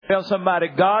Tell somebody,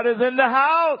 God is in the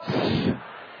house.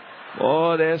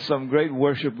 Oh, there's some great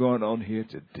worship going on here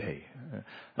today.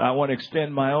 I want to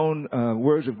extend my own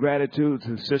words of gratitude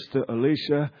to Sister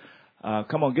Alicia.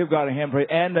 Come on, give God a hand praise.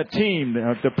 And the team,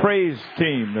 the praise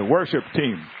team, the worship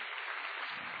team.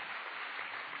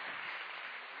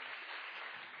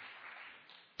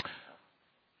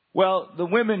 Well, the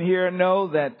women here know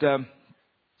that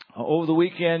over the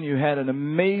weekend you had an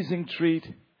amazing treat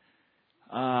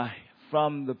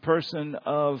from the person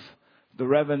of the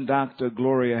Reverend Dr.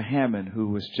 Gloria Hammond, who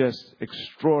was just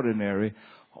extraordinary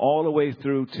all the way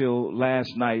through till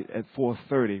last night at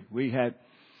 4:30. We had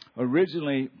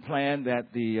originally planned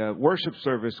that the worship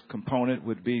service component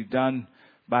would be done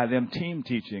by them team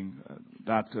teaching,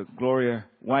 Dr. Gloria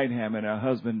Whiteham and her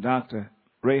husband, Dr.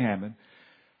 Ray Hammond.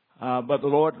 But the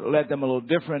Lord led them a little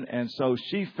different, and so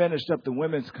she finished up the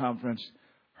women's conference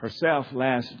herself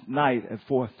last night at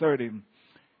 4:30.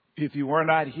 If you were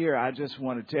not here, I just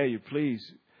want to tell you, please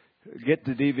get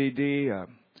the DVD.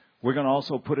 We're going to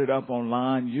also put it up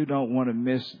online. You don't want to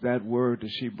miss that word that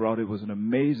she brought. It was an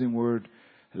amazing word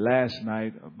last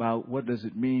night about what does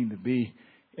it mean to be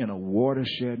in a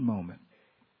watershed moment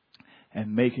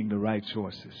and making the right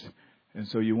choices. And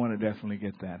so you want to definitely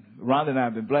get that. Rhonda and I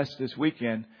have been blessed this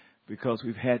weekend because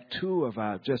we've had two of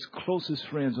our just closest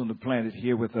friends on the planet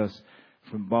here with us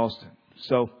from Boston.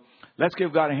 So let's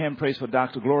give God a hand praise for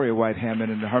Dr. Gloria White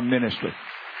Hammond and her ministry.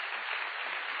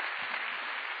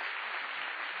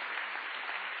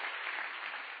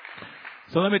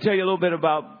 So let me tell you a little bit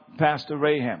about Pastor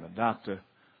Ray Hammond, Dr.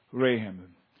 Ray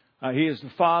Hammond. He is the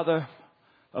father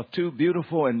of two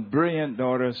beautiful and brilliant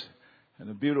daughters and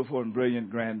a beautiful and brilliant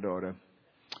granddaughter.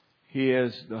 He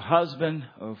is the husband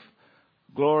of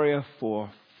Gloria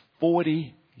for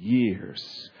 40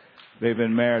 years. They've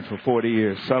been married for 40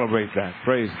 years. Celebrate that.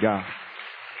 Praise God.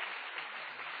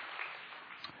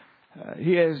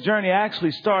 His journey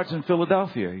actually starts in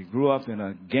Philadelphia. He grew up in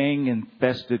a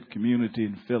gang-infested community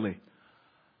in Philly.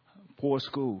 Poor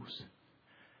schools.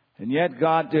 And yet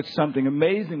God did something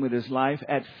amazing with his life.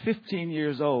 At 15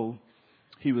 years old,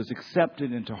 he was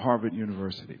accepted into Harvard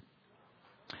University.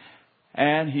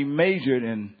 And he majored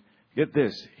in, get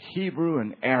this, Hebrew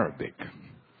and Arabic.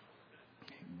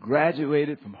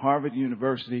 Graduated from Harvard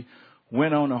University,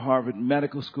 went on to Harvard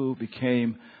Medical School,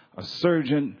 became a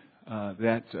surgeon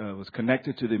that was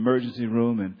connected to the emergency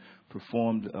room and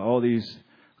performed all these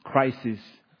crisis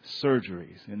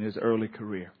surgeries in his early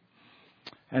career.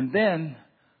 And then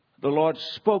the Lord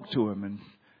spoke to him. And,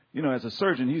 you know, as a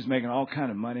surgeon, he was making all kind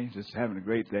of money, just having a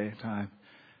great day time.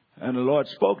 And the Lord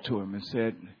spoke to him and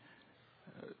said,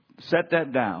 set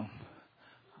that down.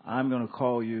 I'm going to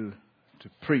call you to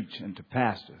preach and to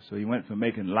pastor. So he went from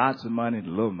making lots of money to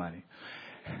little money.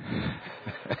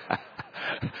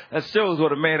 That shows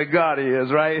what a man of God he is,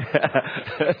 right?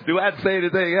 Do I have to say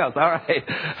anything else? All right.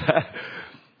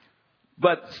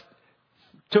 But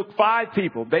took 5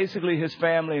 people, basically his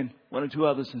family and 1 or 2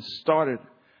 others, and started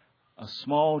a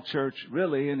small church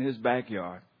really in his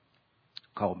backyard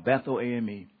called Bethel AME.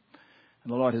 And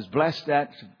the Lord has blessed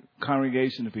that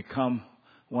congregation to become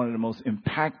one of the most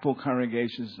impactful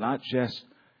congregations, not just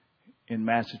in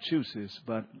Massachusetts,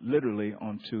 but literally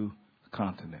on 2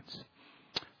 continents.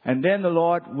 And then the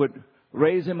Lord would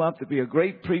raise him up to be a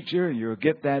great preacher, and you'll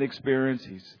get that experience.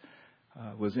 He's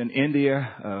was in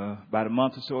India about a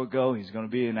month or so ago. He's going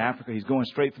to be in Africa. He's going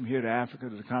straight from here to Africa,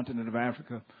 to the continent of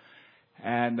Africa.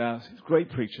 And he's a great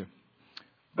preacher.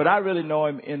 But I really know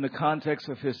him in the context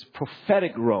of his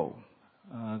prophetic role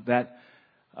that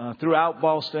throughout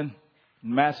Boston,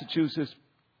 Massachusetts,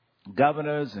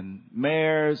 governors and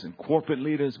mayors and corporate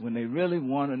leaders, when they really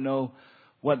want to know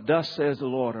what thus says the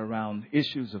Lord around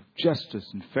issues of justice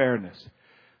and fairness,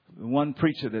 the one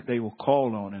preacher that they will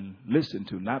call on and listen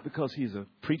to, not because he's a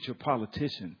preacher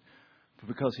politician, but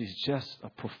because he's just a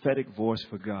prophetic voice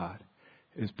for God,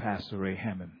 is Pastor Ray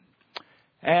Hammond.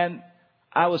 And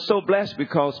I was so blessed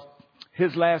because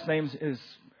his last name is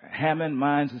Hammond.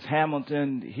 Mine is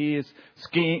Hamilton. He is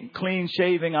clean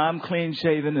shaving. I'm clean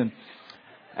shaven.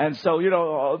 And so, you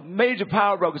know, a major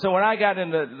power broker. So when I got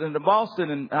into Boston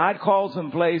and I'd call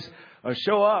someplace or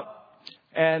show up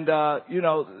and, you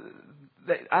know,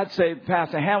 I'd say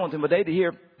Pastor Hamilton, but they'd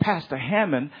hear Pastor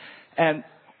Hammond, and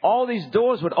all these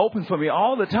doors would open for me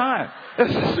all the time.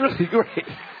 This is really great.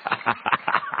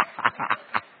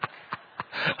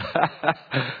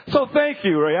 So thank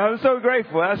you, Ray. I'm so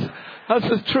grateful. That's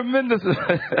a tremendous.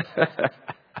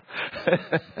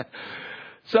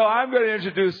 So I'm going to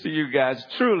introduce to you guys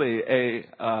truly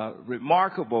a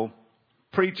remarkable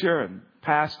preacher and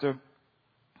pastor,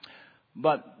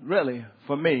 but really,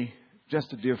 for me,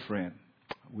 just a dear friend.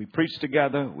 We preached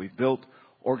together. We built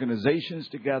organizations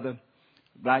together,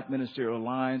 Black Ministerial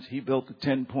Alliance. He built the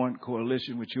 10-Point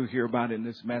Coalition, which you'll hear about in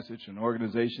this message, an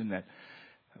organization that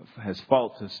has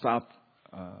fought to stop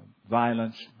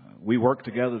violence. We worked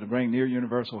together to bring near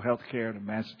universal health care to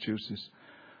Massachusetts.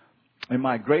 In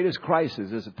my greatest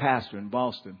crisis as a pastor in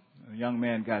Boston, a young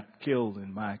man got killed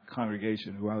in my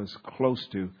congregation who I was close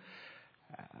to.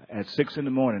 At 6 in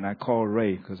the morning, I called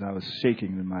Ray because I was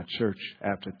shaking in my church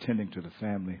after attending to the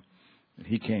family. And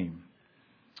he came.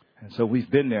 And so we've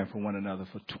been there for one another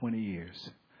for 20 years.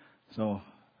 So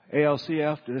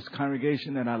ALCF, this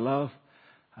congregation that I love,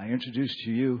 I introduce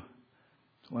to you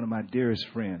one of my dearest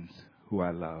friends who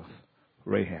I love,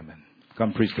 Ray Hammond.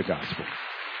 Come preach the gospel.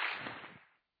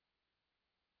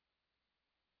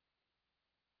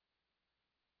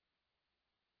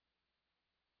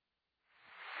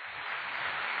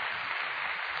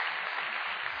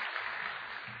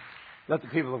 Let the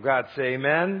people of God say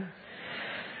amen. Amen.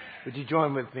 Would you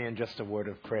join with me in just a word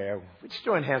of prayer? Would you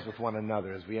join hands with one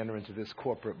another as we enter into this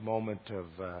corporate moment of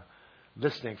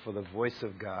listening for the voice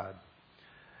of God?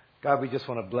 God, we just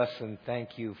want to bless and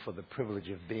thank you for the privilege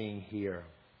of being here.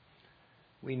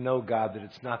 We know, God, that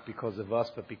it's not because of us,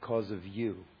 but because of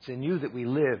you. It's in you that we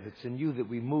live. It's in you that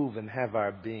we move and have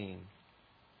our being.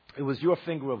 It was your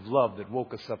finger of love that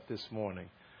woke us up this morning.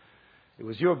 It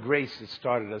was your grace that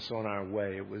started us on our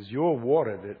way. It was your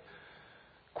water that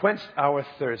quenched our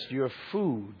thirst, your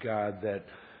food, God, that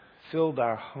filled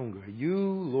our hunger. You,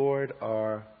 Lord,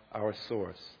 are our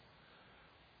source.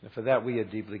 And for that, we are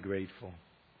deeply grateful.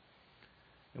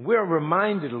 And we are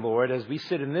reminded, Lord, as we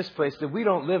sit in this place, that we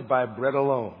don't live by bread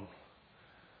alone,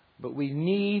 but we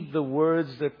need the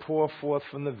words that pour forth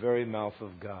from the very mouth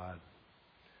of God.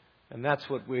 And that's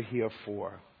what we're here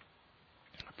for.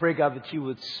 I pray, God, that you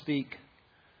would speak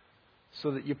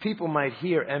so that your people might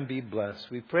hear and be blessed.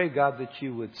 We pray, God, that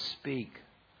you would speak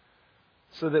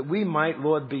so that we might,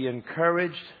 Lord, be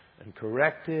encouraged and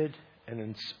corrected and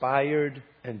inspired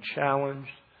and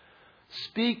challenged.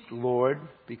 Speak, Lord,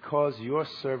 because your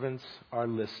servants are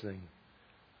listening.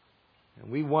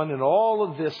 And we want in all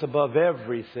of this above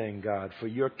everything, God, for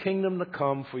your kingdom to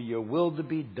come, for your will to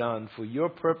be done, for your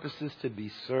purposes to be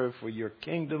served, for your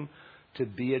kingdom to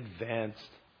be advanced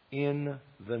in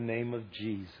the name of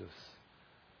Jesus.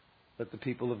 Let the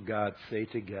people of God say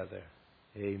together,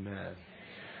 amen.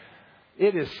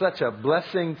 It is such a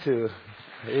blessing to,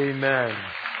 amen.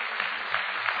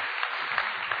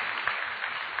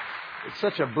 It's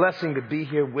such a blessing to be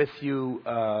here with you.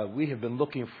 We have been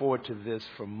looking forward to this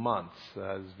for months.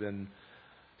 It's been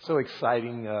so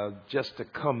exciting just to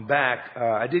come back.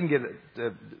 I didn't get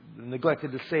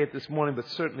neglected to say it this morning, but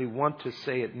certainly want to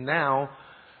say it now.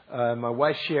 My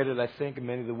wife shared it, I think, and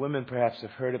many of the women perhaps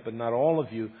have heard it, but not all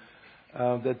of you.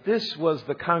 That this was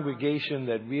the congregation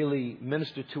that really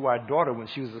ministered to our daughter when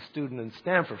she was a student in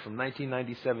Stanford from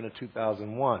 1997 to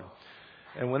 2001.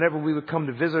 And whenever we would come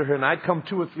to visit her, and I'd come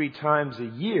 2 or 3 times a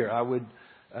year, I would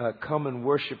come and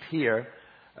worship here.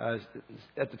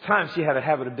 At the time, she had a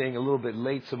habit of being a little bit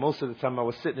late, so most of the time I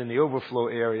was sitting in the overflow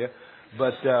area.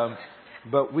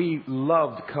 But we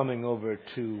loved coming over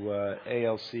to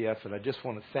ALCF, and I just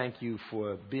want to thank you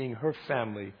for being her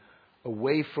family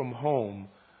away from home,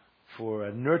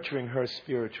 for nurturing her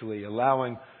spiritually,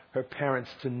 allowing her parents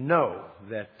to know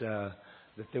that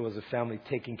there was a family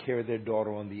taking care of their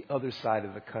daughter on the other side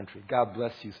of the country. God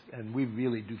bless you, and we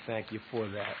really do thank you for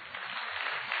that.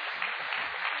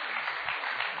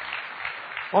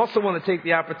 Also want to take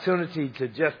the opportunity to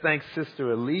just thank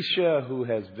Sister Alicia, who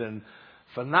has been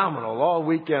phenomenal all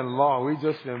weekend long. We've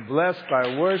just been blessed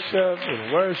by worship,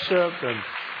 and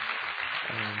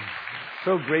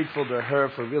so grateful to her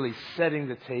for really setting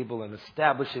the table and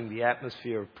establishing the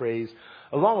atmosphere of praise.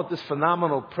 Along with this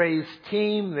phenomenal praise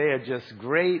team, they are just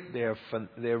great. They're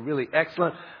really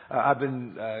excellent. I've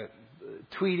been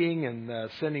tweeting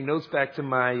and sending notes back to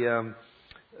my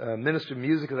minister of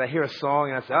music because I hear a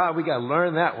song and I say, we got to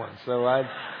learn that one. So I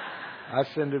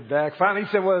send it back. Finally,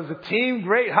 he said, well, is the team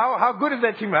great? How good is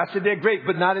that team? I said, they're great,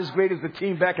 but not as great as the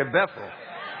team back at Bethel.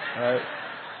 All right.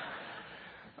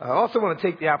 I also want to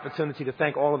take the opportunity to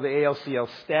thank all of the ALCL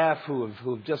staff who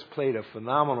have just played a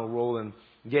phenomenal role in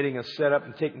getting us set up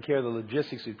and taking care of the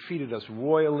logistics, who treated us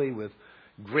royally with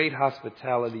great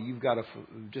hospitality. You've got a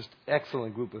just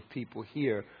excellent group of people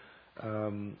here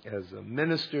as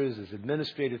ministers, as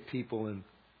administrative people, and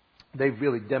they've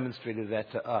really demonstrated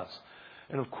that to us.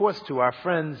 And of course, to our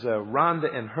friends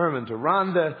Rhonda and Herman. To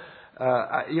Rhonda,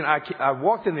 I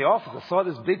walked in the office, I saw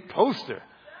this big poster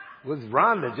with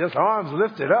Rhonda, just arms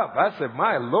lifted up. I said,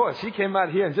 my Lord, she came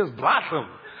out here and just blossomed.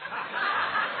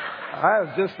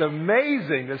 It's just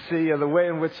amazing to see the way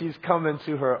in which she's come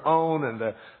into her own and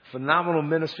the phenomenal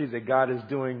ministry that God is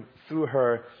doing through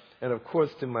her. And, of course,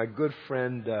 to my good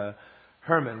friend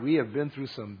Herman, we have been through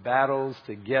some battles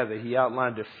together. He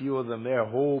outlined a few of them. There are a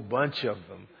whole bunch of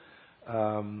them.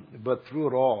 But through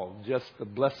it all, just the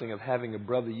blessing of having a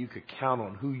brother you could count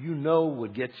on, who you know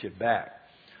would get you back,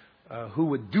 who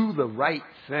would do the right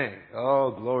thing.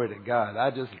 Oh, glory to God.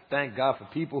 I just thank God for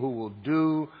people who will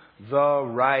do the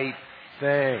right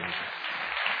thing.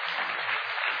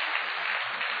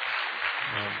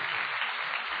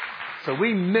 So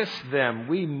we miss them.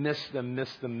 We miss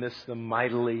them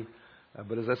mightily.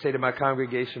 But as I say to my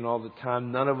congregation all the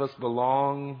time, none of us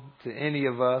belong to any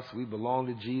of us. We belong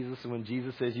to Jesus. And when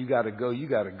Jesus says you got to go, you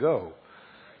got to go.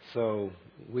 So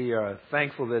we are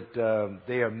thankful that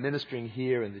they are ministering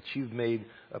here and that you've made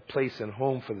a place and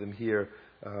home for them here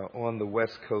on the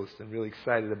West Coast, and really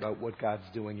excited about what God's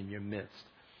doing in your midst.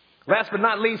 Last but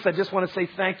not least, I just want to say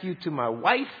thank you to my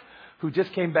wife who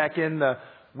just came back in.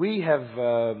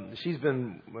 She's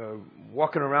been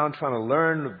walking around trying to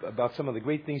learn about some of the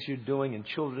great things you're doing in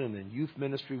children and youth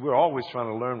ministry. We're always trying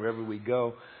to learn wherever we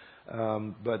go.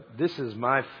 But this is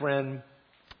my friend,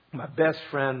 my best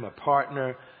friend, my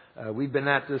partner. We've been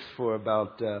at this for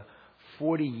about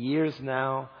 40 years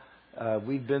now.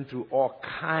 We've been through all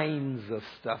kinds of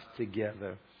stuff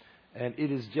together. And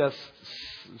it is just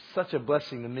such a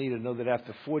blessing to me to know that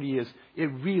after 40 years, it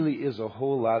really is a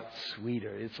whole lot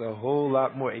sweeter. It's a whole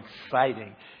lot more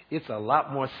exciting. It's a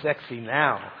lot more sexy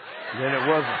now than it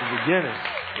was at the beginning.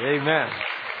 Amen.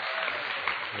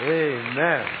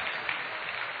 Amen.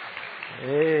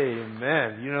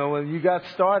 Amen. You know, when you got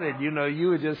started, you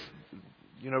were just,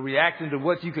 reacting to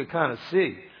what you could kind of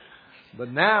see. But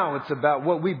now it's about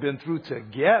what we've been through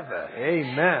together.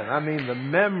 Amen. I mean, the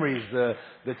memories, the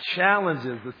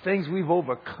challenges, the things we've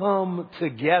overcome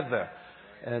together.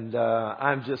 And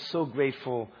I'm just so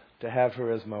grateful to have her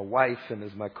as my wife and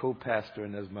as my co-pastor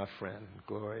and as my friend.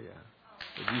 Gloria.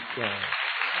 Would you stand?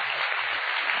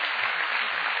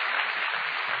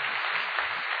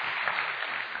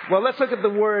 Well, let's look at the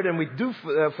Word, and we do,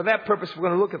 for that purpose, we're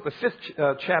going to look at the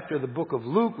 5th chapter of the book of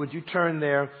Luke. Would you turn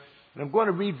there? And I'm going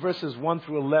to read verses 1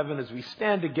 through 11 as we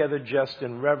stand together just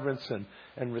in reverence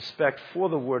and respect for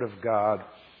the Word of God.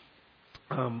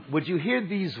 Would you hear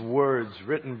these words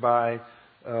written by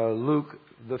Luke,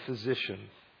 the physician?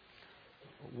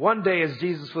 One day as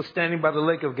Jesus was standing by the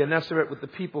lake of Gennesaret with the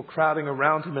people crowding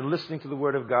around him and listening to the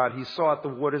Word of God, he saw at the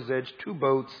water's edge 2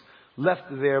 boats left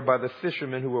there by the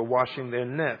fishermen who were washing their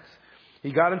nets.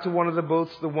 He got into one of the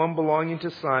boats, the one belonging to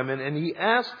Simon, and he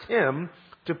asked him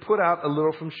to put out a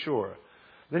little from shore.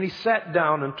 Then he sat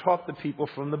down and taught the people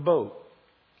from the boat.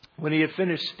 When he had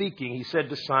finished speaking, he said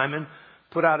to Simon,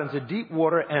 "Put out into deep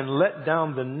water and let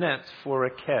down the nets for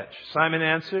a catch." Simon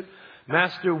answered,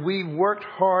 "Master, we worked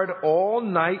hard all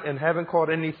night and haven't caught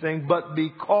anything, but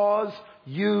because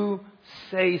you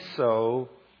say so,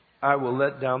 I will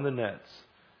let down the nets."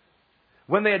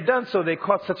 When they had done so, they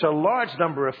caught such a large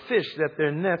number of fish that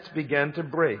their nets began to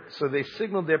break. So they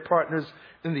signaled their partners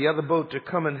in the other boat to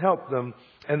come and help them.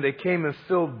 And they came and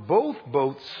filled both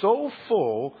boats so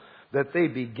full that they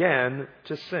began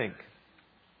to sink.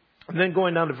 And then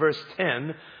going down to verse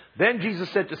 10, then Jesus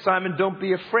said to Simon, "Don't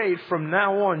be afraid. From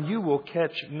now on, you will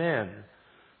catch men."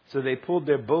 So they pulled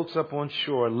their boats up on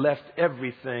shore, left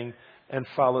everything, and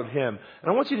followed him.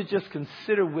 And I want you to just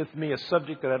consider with me a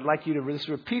subject that I'd like you to just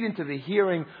repeat into the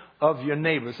hearing of your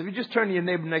neighbors. If you just turn to your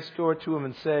neighbor next door to him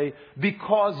and say,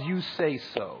 "Because you say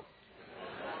so."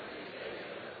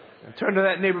 And turn to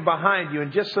that neighbor behind you,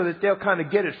 and just so that they'll kind of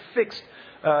get it fixed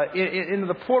into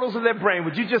the portals of their brain,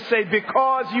 would you just say,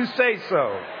 "Because you say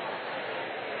so"?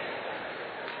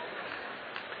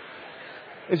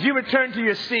 As you return to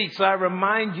your seats, I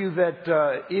remind you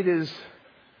that it is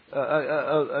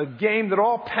a game that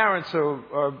all parents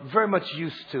are very much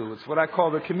used to. It's what I call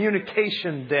the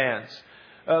communication dance,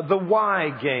 the why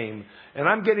game. And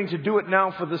I'm getting to do it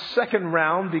now for the second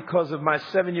round because of my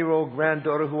 7-year-old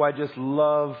granddaughter, who I just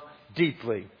love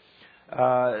deeply.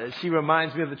 She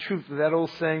reminds me of the truth of that old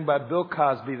saying by Bill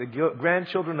Cosby, "The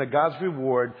grandchildren are God's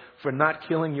reward for not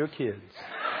killing your kids."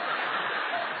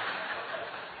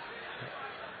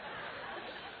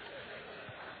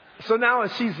 So now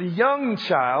as she's a young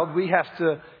child, we have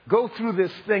to go through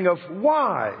this thing of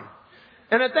why.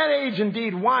 And at that age,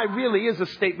 indeed, why really is a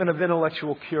statement of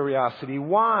intellectual curiosity.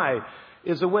 Why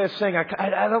is a way of saying,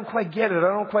 I don't quite get it. I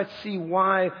don't quite see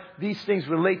why these things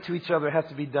relate to each other, have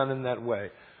to be done in that way.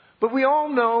 But we all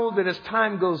know that as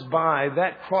time goes by,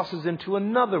 that crosses into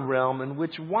another realm in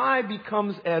which why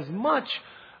becomes as much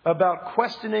about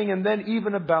questioning and then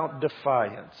even about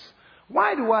defiance.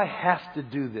 Why do I have to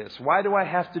do this? Why do I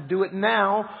have to do it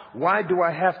now? Why do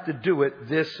I have to do it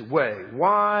this way?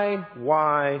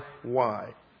 Why?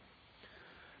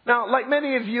 Now, like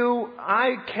many of you,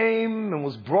 I came and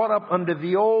was brought up under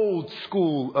the old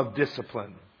school of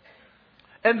discipline.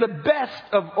 And the best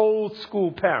of old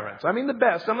school parents. I mean the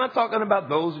best. I'm not talking about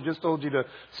those who just told you to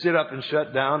sit up and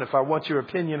shut down. If I want your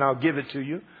opinion, I'll give it to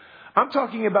you. I'm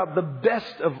talking about the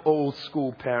best of old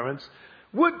school parents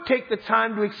would take the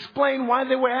time to explain why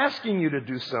they were asking you to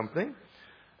do something.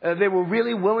 They were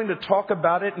really willing to talk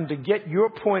about it and to get your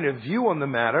point of view on the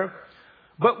matter.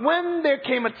 But when there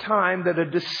came a time that a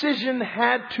decision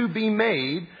had to be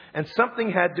made and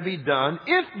something had to be done,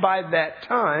 if by that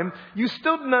time you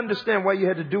still didn't understand why you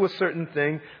had to do a certain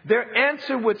thing, their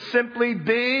answer would simply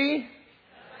be,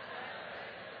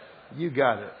 you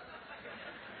got it.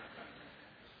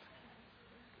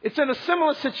 It's in a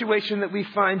similar situation that we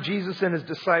find Jesus and his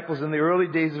disciples in the early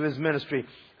days of his ministry.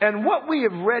 And what we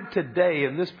have read today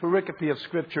in this pericope of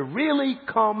Scripture really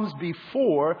comes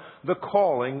before the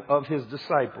calling of his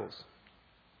disciples.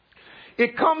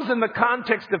 It comes in the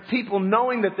context of people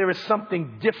knowing that there is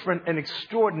something different and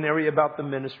extraordinary about the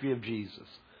ministry of Jesus.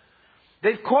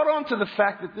 They've caught on to the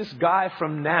fact that this guy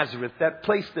from Nazareth, that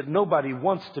place that nobody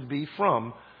wants to be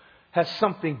from, has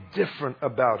something different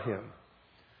about him.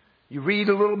 You read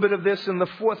a little bit of this in the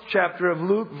 4th chapter of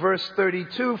Luke, verse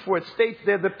 32, for it states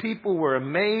there, the people were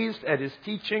amazed at his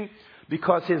teaching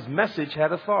because his message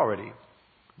had authority.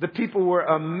 The people were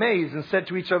amazed and said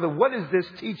to each other, what is this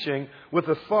teaching with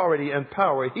authority and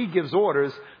power? He gives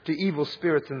orders to evil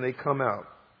spirits and they come out.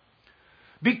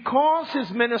 Because his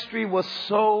ministry was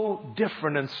so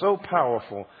different and so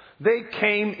powerful, they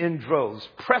came in droves,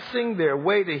 pressing their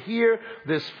way to hear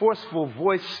this forceful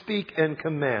voice speak and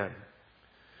command.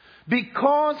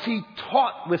 Because he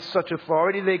taught with such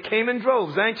authority, they came in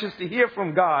droves, anxious to hear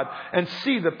from God and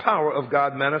see the power of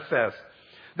God manifest.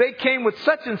 They came with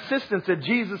such insistence that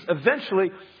Jesus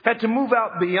eventually had to move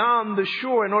out beyond the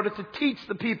shore in order to teach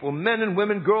the people, men and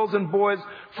women, girls and boys,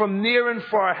 from near and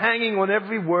far, hanging on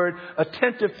every word,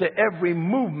 attentive to every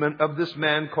movement of this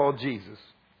man called Jesus.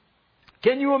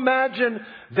 Can you imagine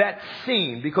that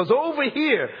scene? Because over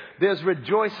here, there's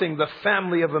rejoicing the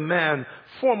family of a man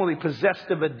formerly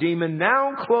possessed of a demon,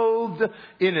 now clothed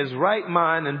in his right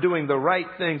mind and doing the right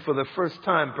thing for the first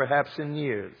time, perhaps in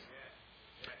years.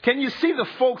 Can you see the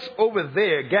folks over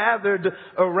there gathered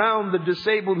around the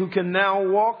disabled who can now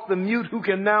walk, the mute who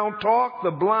can now talk,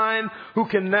 the blind who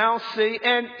can now see,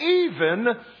 and even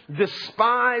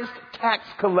despised tax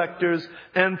collectors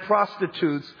and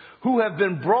prostitutes who have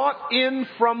been brought in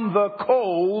from the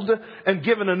cold and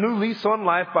given a new lease on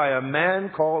life by a man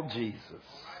called Jesus.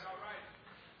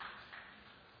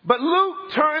 But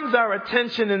Luke turns our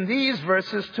attention in these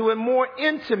verses to a more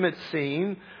intimate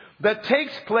scene that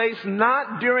takes place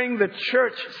not during the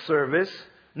church service,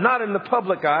 not in the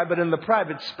public eye, but in the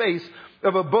private space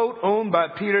of a boat owned by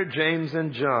Peter, James,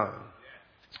 and John.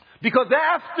 Because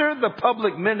after the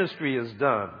public ministry is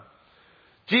done,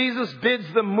 Jesus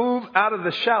bids them move out of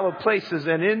the shallow places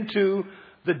and into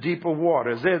the deeper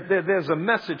waters. There's a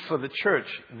message for the church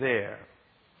there.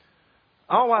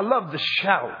 Oh, I love the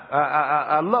shout.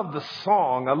 I love the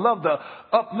song. I love the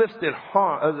uplifted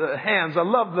hands. I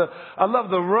love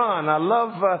the run. I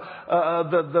love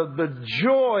the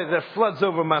joy that floods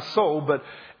over my soul. But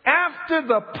after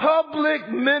the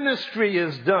public ministry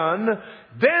is done,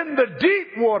 then the deep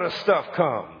water stuff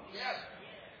comes.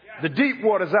 The deep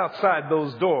water's outside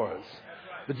those doors.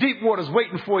 The deep water's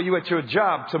waiting for you at your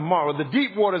job tomorrow. The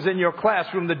deep water's in your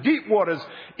classroom. The deep water's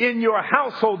in your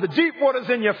household. The deep water's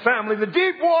in your family. The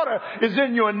deep water is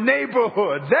in your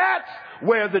neighborhood. That's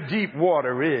where the deep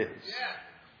water is.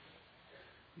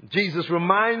 Jesus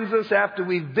reminds us after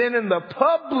we've been in the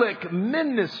public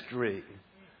ministry,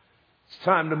 it's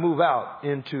time to move out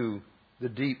into the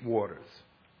deep waters.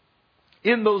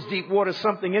 In those deep waters,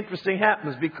 something interesting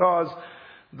happens because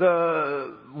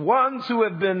the ones who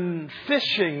have been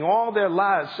fishing all their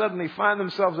lives suddenly find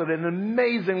themselves at an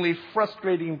amazingly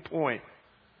frustrating point.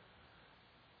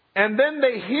 And then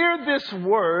they hear this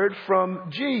word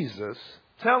from Jesus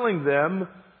telling them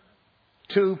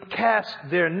to cast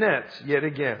their nets yet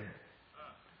again.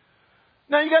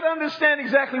 Now you got to understand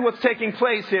exactly what's taking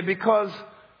place here, because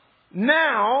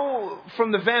now,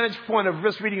 from the vantage point of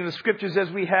just reading the scriptures as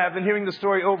we have and hearing the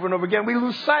story over and over again, we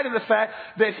lose sight of the fact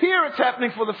that here it's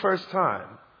happening for the first time.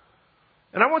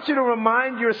 And I want you to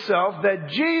remind yourself that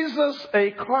Jesus,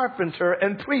 a carpenter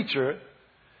and preacher,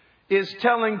 is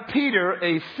telling Peter,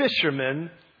 a fisherman,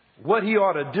 what he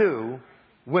ought to do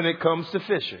when it comes to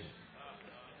fishing.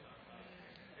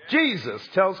 Jesus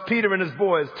tells Peter and his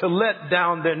boys to let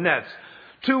down their nets.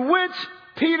 To which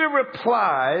Peter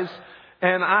replies,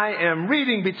 and I am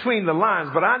reading between the lines,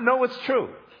 but I know it's true.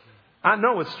 I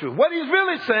know it's true. What he's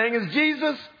really saying is,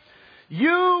 Jesus,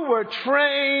 you were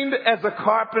trained as a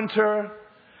carpenter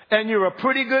and you're a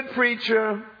pretty good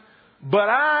preacher, but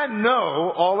I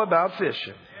know all about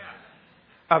fishing.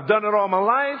 I've done it all my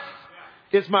life.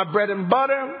 It's my bread and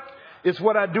butter. It's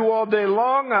what I do all day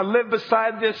long. I live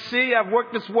beside this sea. I've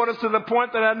worked this water to the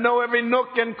point that I know every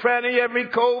nook and cranny, every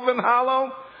cove and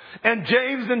hollow. And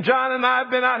James and John and I have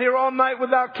been out here all night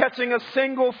without catching a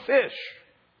single fish.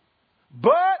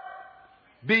 But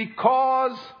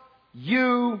because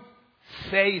you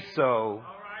say so,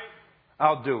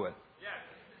 I'll do it.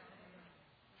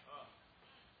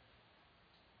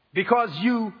 Because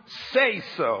you say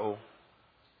so,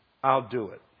 I'll do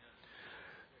it.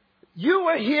 You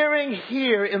are hearing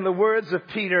here in the words of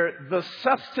Peter the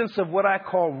substance of what I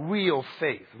call real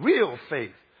faith. Real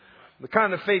faith. The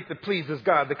kind of faith that pleases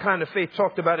God. The kind of faith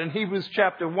talked about in Hebrews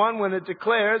chapter 1 when it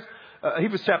declares,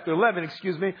 Hebrews chapter 11,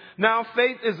 Now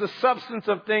faith is the substance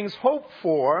of things hoped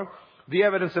for, the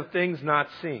evidence of things not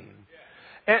seen.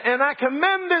 And I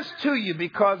commend this to you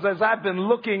because as I've been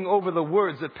looking over the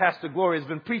words that Pastor Gloria has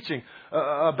been preaching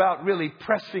about really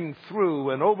pressing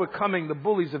through and overcoming the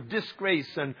bullies of disgrace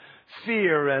and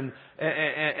fear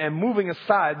and moving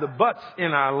aside the buts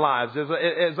in our lives.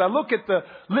 As I look at the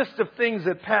list of things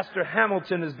that Pastor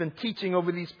Hamilton has been teaching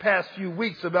over these past few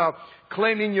weeks about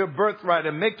claiming your birthright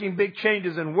and making big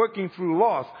changes and working through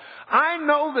loss, I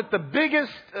know that the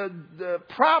biggest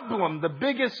problem, the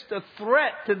biggest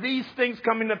threat to these things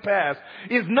coming to pass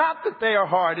is not that they are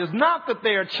hard, is not that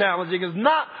they are challenging, is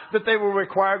not that they will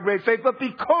require great faith, but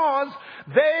because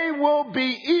they will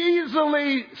be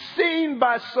easily seen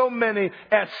by so many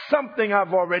as something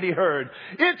I've already heard.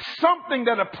 It's something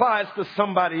that applies to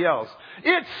somebody else.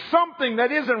 It's something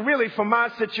that isn't really for my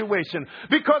situation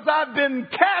because I've been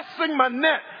casting my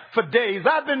net for days.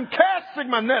 I've been casting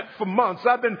my net for months.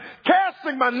 I've been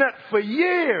casting my net for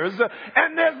years.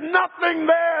 And there's nothing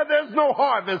there. There's no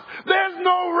harvest. There's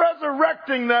no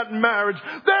resurrecting that marriage.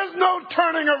 There's no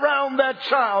turning around that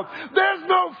child. There's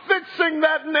no fixing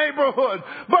that neighborhood.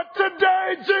 But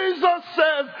today Jesus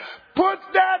says, put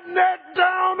that net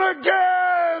down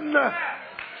again.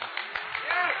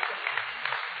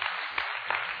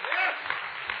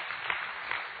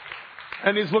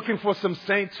 And he's looking for some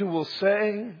saints who will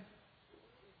say,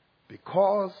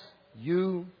 because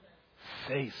you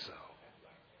say so.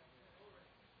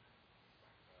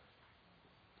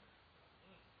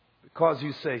 Because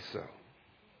you say so.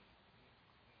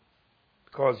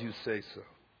 Because you say so.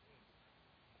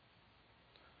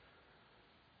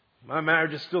 My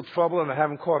marriage is still troubled and I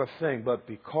haven't caught a thing, but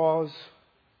because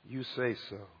you say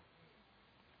so.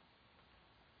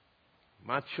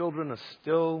 My children are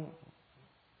still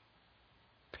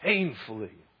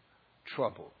painfully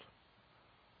troubled.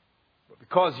 But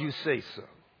because you say so.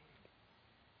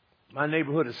 My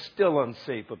neighborhood is still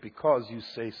unsafe, but because you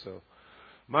say so.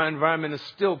 My environment is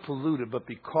still polluted, but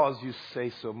because you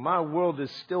say so. My world is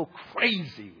still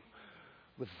crazy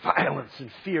with violence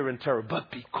and fear and terror, but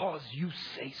because you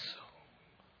say so.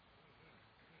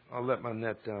 I'll let my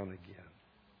net down again.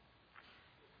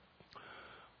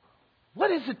 What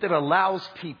is it that allows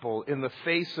people in the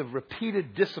face of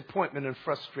repeated disappointment and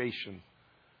frustration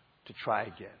to try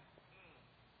again?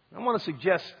 I want to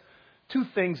suggest two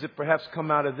things that perhaps come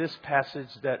out of this passage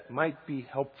that might be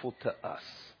helpful to us.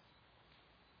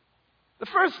 The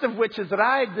first of which is that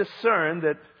I discern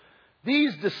that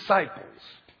these disciples,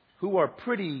 who are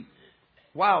pretty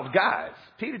wild guys,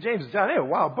 Peter, James, and John, they're a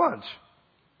wild bunch.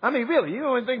 I mean, really, you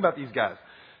don't even think about these guys.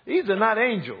 These are not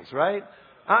angels, right?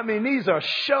 I mean, these are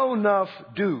show-enough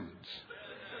dudes.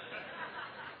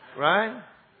 Right?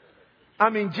 I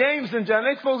mean, James and John,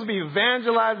 they're supposed to be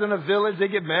evangelizing a village. They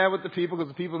get mad with the people because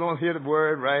the people don't hear the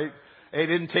word, right? They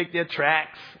didn't take their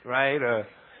tracts, right?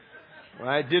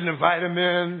 Right? Didn't invite them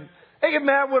in. They get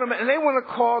mad with them and they want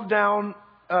to call down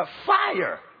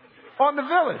fire on the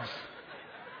village.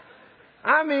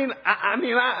 I mean,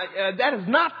 that is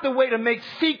not the way to make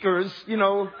seekers,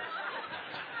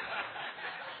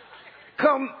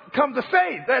 come to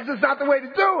faith. That's just not the way to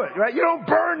do it, right? You don't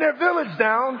burn their village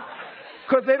down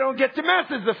because they don't get your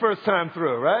message the first time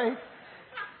through, right?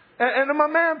 And my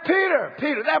man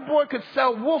Peter, that boy could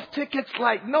sell wolf tickets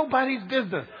like nobody's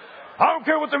business. I don't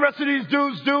care what the rest of these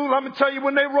dudes do. Let me tell you,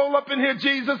 when they roll up in here,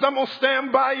 Jesus, I'm going to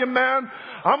stand by you, man.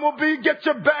 I'm going to get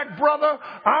your back, brother.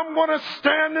 I'm going to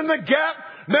stand in the gap.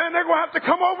 Man, they're going to have to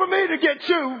come over me to get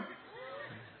you.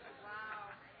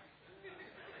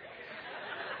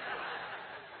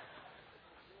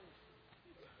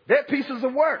 They're pieces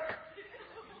of work.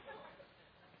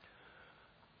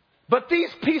 But these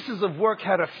pieces of work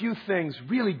had a few things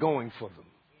really going for them.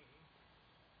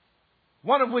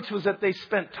 One of which was that they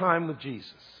spent time with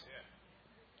Jesus.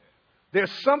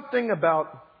 There's something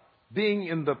about being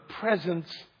in the presence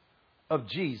of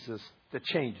Jesus that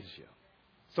changes you.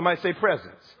 Somebody say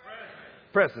presence.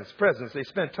 Presence. They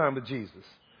spent time with Jesus.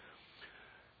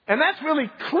 And that's really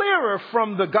clearer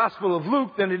from the Gospel of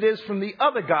Luke than it is from the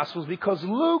other Gospels, because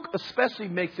Luke especially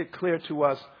makes it clear to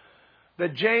us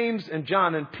that James and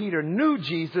John and Peter knew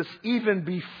Jesus even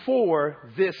before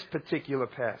this particular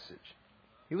passage.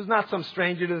 He was not some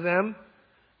stranger to them.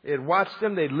 They had watched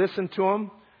him. They'd listened to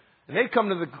him. And they'd come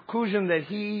to the conclusion that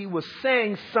he was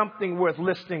saying something worth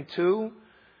listening to.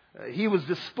 He was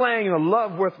displaying a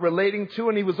love worth relating to,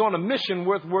 and he was on a mission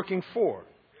worth working for.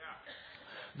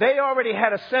 They already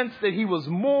had a sense that he was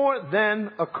more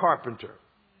than a carpenter.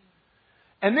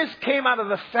 And this came out of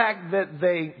the fact that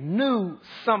they knew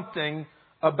something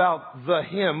about the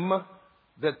him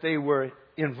that they were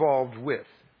involved with.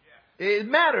 It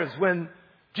matters when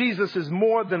Jesus is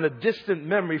more than a distant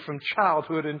memory from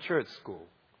childhood and church school.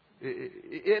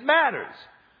 It matters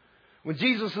when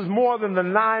Jesus is more than the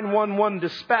 911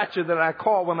 dispatcher that I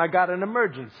call when I got an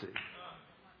emergency.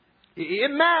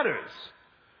 It matters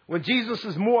when Jesus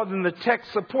is more than the tech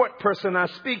support person I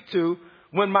speak to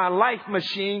when my life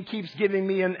machine keeps giving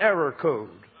me an error code.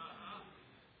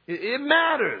 It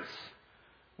matters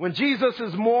when Jesus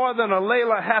is more than a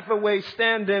Layla Hathaway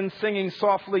stand-in singing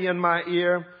softly in my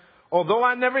ear. Although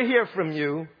I never hear from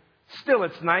you, still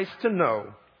it's nice to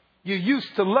know you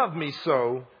used to love me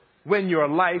so when your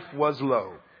life was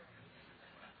low.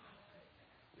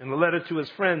 In the letter to his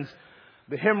friends,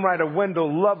 the hymn writer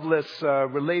Wendell Lovelace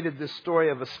related this story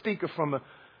of a speaker from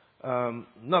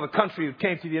another country who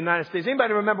came to the United States.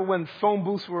 Anybody remember when phone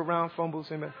booths were around? Phone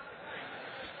booths, amen?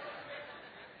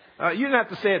 You didn't have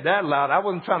to say it that loud. I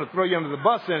wasn't trying to throw you under the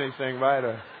bus or anything,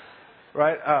 right?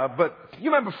 But you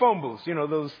remember phone booths, you know,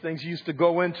 those things you used to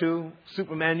go into,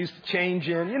 Superman used to change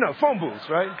in, you know, phone booths,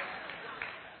 right?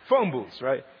 Phone booths,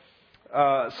 right?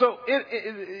 So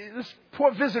this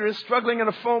poor visitor is struggling in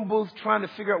a phone booth trying to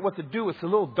figure out what to do. It's a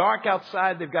little dark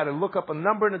outside. They've got to look up a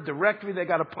number in a directory. They've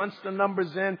got to punch the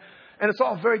numbers in. And it's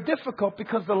all very difficult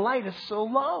because the light is so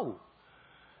low.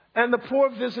 And the poor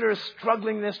visitor is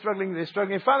struggling. And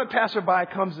finally, a passerby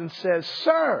comes and says,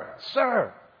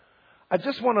 Sir, I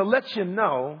just want to let you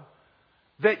know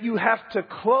that you have to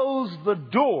close the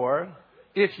door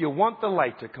if you want the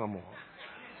light to come on.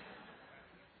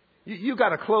 You got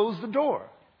to close the door.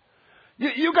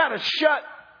 You got to shut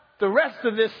the rest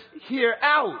of this here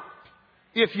out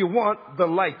if you want the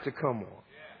light to come on.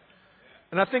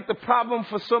 And I think the problem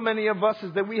for so many of us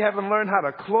is that we haven't learned how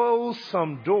to close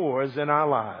some doors in our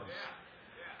lives.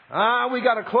 We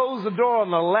got to close the door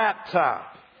on the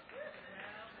laptop.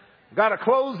 Got to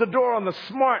close the door on the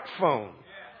smartphone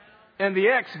and the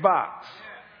Xbox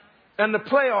and the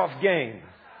playoff game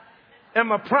and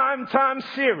my primetime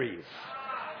series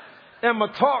and my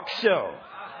talk show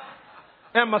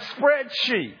and my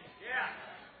spreadsheet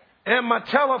and my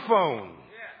telephone.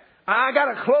 I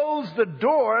got to close the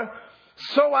door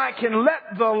so I can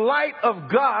let the light of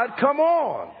God come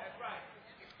on.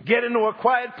 Get into a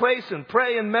quiet place and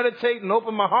pray and meditate and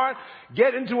open my heart.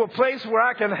 Get into a place where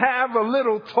I can have a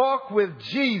little talk with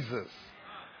Jesus.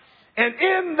 And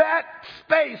in that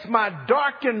space, my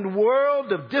darkened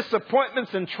world of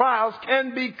disappointments and trials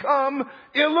can become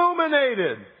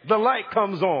illuminated. The light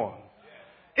comes on.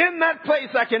 In that place,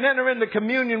 I can enter into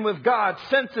communion with God,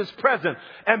 sense His presence,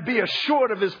 and be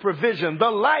assured of His provision. The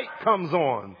light comes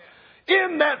on.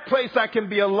 In that place, I can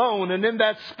be alone. And in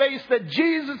that space that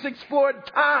Jesus explored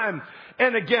time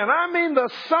and again. I mean, the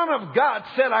Son of God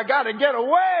said, I got to get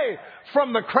away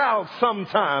from the crowd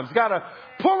sometimes. Got to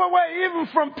pull away even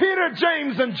from Peter,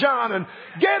 James, and John and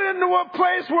get into a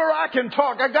place where I can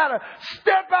talk. I got to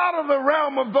step out of the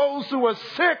realm of those who are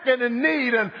sick and in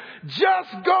need and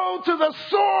just go to the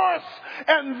source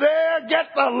and there get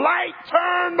the light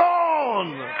turned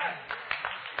on.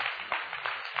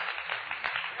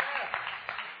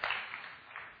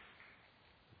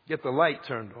 Get the light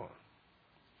turned on.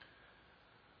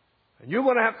 And you're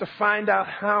going to have to find out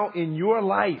how in your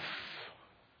life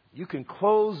you can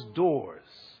close doors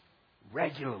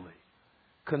regularly,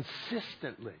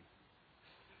 consistently,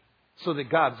 so that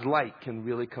God's light can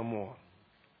really come on.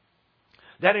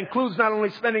 That includes not only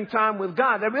spending time with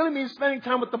God, that really means spending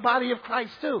time with the body of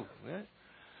Christ too. Right?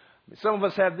 Some of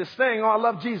us have this thing, I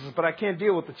love Jesus, but I can't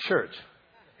deal with the church.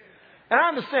 And I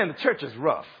understand the church is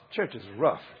rough. Church is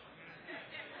rough.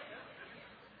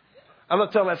 I love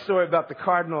to tell that story about the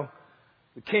cardinal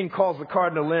The king calls the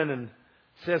cardinal in and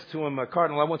says to him,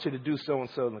 Cardinal, I want you to do so and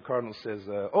so. And the cardinal says,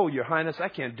 oh, Your Highness, I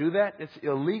can't do that. It's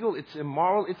illegal. It's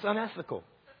immoral. It's unethical.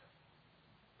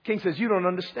 The king says, you don't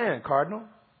understand, Cardinal.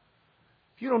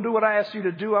 If you don't do what I ask you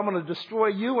to do, I'm going to destroy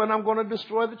you and I'm going to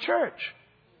destroy the church.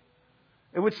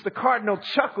 At which the cardinal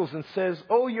chuckles and says,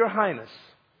 oh, Your Highness,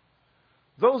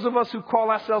 those of us who call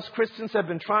ourselves Christians have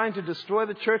been trying to destroy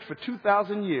the church for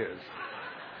 2,000 years.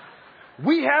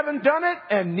 We haven't done it,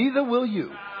 and neither will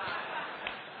you.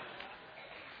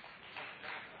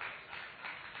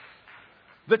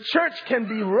 The church can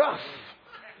be rough,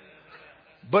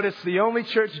 but it's the only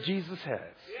church Jesus has.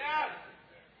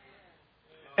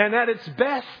 And at its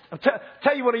best, I'll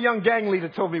tell you what a young gang leader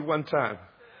told me one time.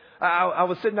 I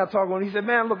was sitting out talking with him. He said,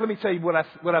 man, look, let me tell you what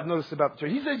I've noticed about the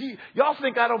church. He said, y'all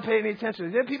think I don't pay any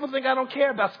attention. Then people think I don't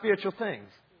care about spiritual things.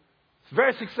 It's a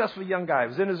very successful young guy. He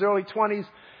was in his early 20s,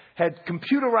 had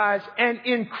computerized and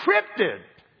encrypted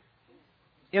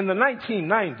in the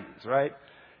 1990s, right?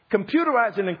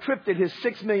 Computerized and encrypted his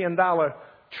 $6 million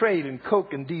trade in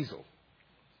coke and diesel.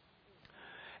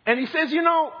 And he says,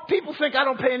 people think I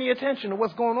don't pay any attention to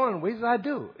what's going on. He says, I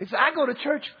do. He says, I go to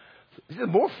church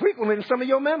more frequently than some of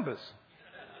your members.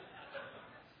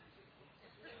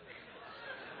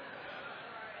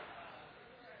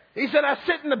 He said, I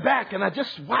sit in the back and I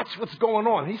just watch what's going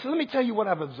on. He said, let me tell you what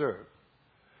I've observed.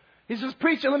 He says,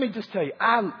 preacher, let me just tell you,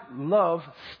 I love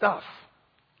stuff.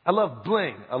 I love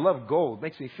bling. I love gold.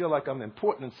 Makes me feel like I'm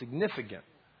important and significant.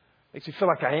 Makes me feel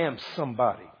like I am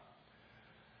somebody.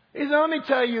 He said, let me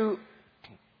tell you,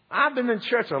 I've been in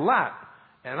church a lot,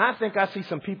 and I think I see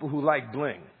some people who like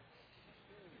bling.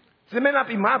 So it may not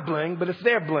be my bling, but it's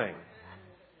their bling.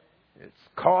 It's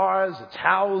cars, it's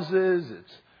houses,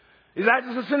 I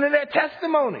just listen to their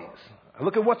testimonies. I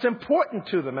look at what's important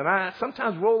to them, and I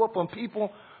sometimes roll up on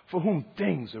people for whom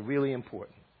things are really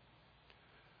important.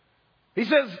 He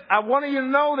says, I want you to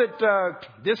know that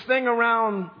this thing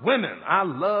around women, I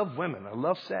love women. I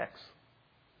love sex.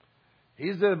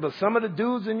 He said, but some of the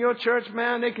dudes in your church,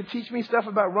 man, they could teach me stuff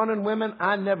about running women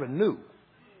I never knew.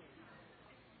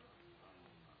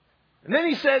 And then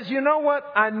he says, you know what?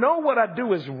 I know what I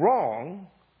do is wrong,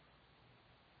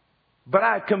 but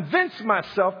I convince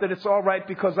myself that it's all right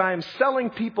because I am selling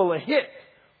people a hit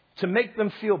to make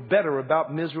them feel better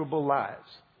about miserable lives.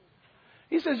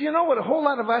 He says, you know what a whole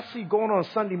lot of I see going on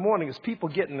Sunday morning is people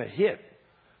getting a hit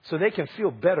so they can feel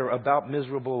better about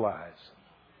miserable lives.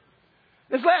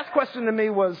 His last question to me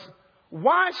was,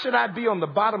 why should I be on the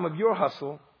bottom of your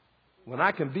hustle when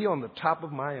I can be on the top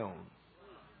of my own?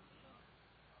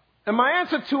 And my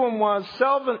answer to him was,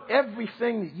 Selvin,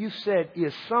 everything that you said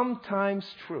is sometimes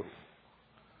true.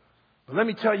 But let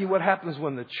me tell you what happens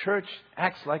when the church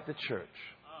acts like the church.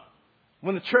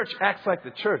 When the church acts like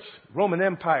the church, Roman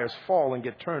empires fall and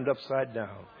get turned upside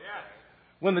down.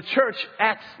 When the church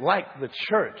acts like the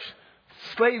church,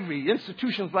 slavery,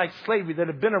 institutions like slavery that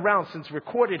have been around since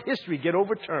recorded history get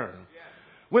overturned.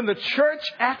 When the church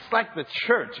acts like the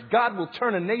church, God will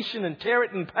turn a nation and tear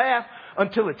it in half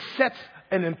until it sets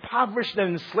an impoverished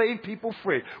and enslaved people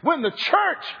free. When the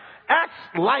church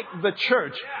acts like the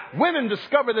church, women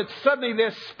discover that suddenly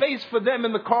there's space for them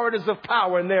in the corridors of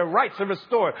power and their rights are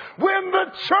restored. When the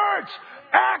church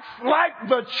acts like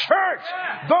the church,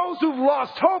 those who've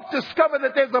lost hope discover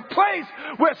that there's a place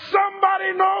where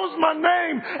somebody knows my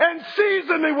name and sees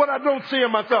in me what I don't see in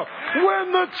myself.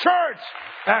 When the church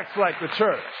acts like the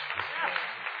church.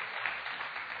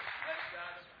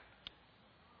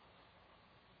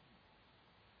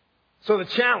 So the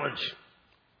challenge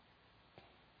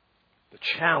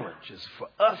is for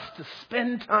us to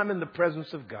spend time in the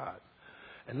presence of God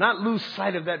and not lose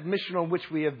sight of that mission on which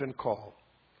we have been called.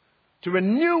 To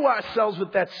renew ourselves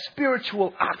with that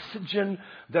spiritual oxygen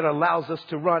that allows us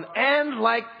to run. And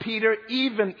like Peter,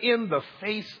 even in the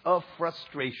face of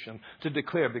frustration, to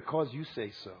declare, because you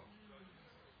say so,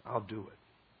 I'll do it.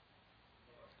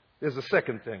 There's a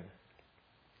second thing.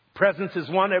 Presence is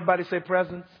one. Everybody say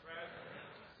presence.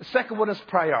 The second one is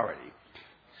priority.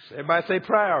 Everybody say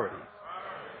priority.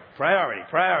 Priority,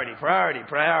 priority, priority,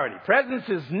 priority. Presence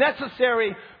is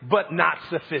necessary, but not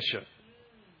sufficient.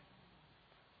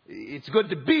 It's good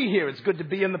to be here. It's good to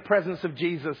be in the presence of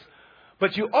Jesus.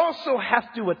 But you also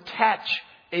have to attach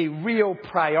a real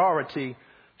priority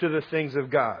to the things of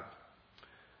God.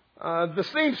 The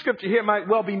same scripture here might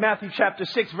well be Matthew chapter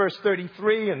 6, verse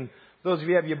 33. And those of you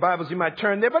who have your Bibles, you might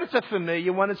turn there. But it's a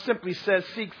familiar one. It simply says,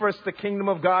 seek first the kingdom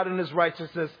of God and his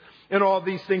righteousness, and all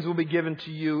these things will be given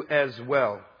to you as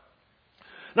well.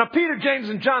 Now, Peter, James,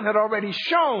 and John had already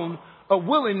shown a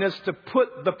willingness to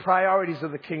put the priorities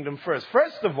of the kingdom first.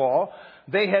 First of all,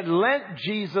 they had lent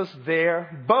Jesus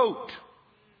their boat.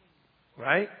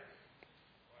 right?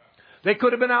 They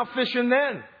could have been out fishing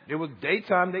then. It was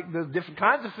daytime. There's different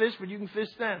kinds of fish, but you can fish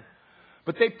then.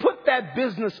 But they put that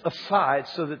business aside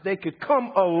so that they could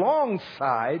come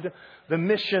alongside the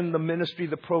mission, the ministry,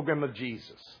 the program of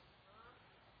Jesus.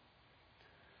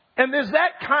 And there's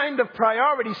that kind of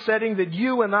priority setting that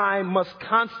you and I must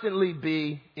constantly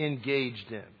be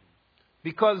engaged in.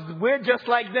 Because we're just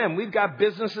like them. We've got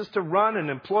businesses to run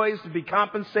and employees to be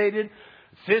compensated,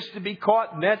 fish to be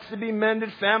caught, nets to be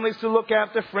mended, families to look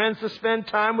after, friends to spend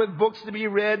time with, books to be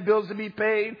read, bills to be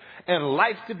paid, and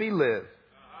life to be lived.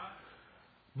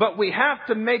 But we have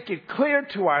to make it clear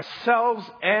to ourselves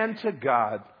and to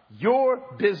God, your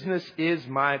business is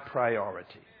my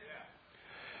priority.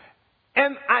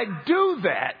 And I do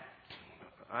that,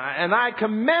 and I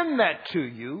commend that to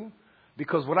you,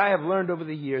 because what I have learned over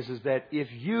the years is that if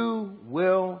you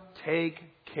will take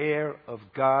care of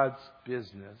God's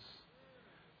business,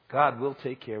 God will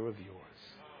take care of yours.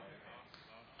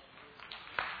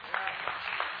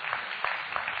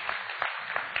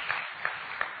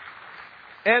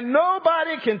 And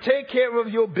nobody can take care of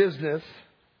your business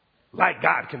like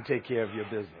God can take care of your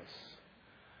business.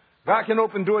 God can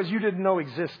open doors you didn't know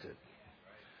existed.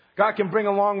 God can bring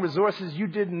along resources you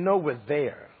didn't know were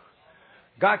there.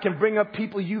 God can bring up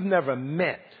people you've never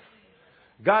met.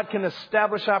 God can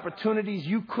establish opportunities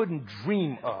you couldn't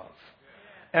dream of.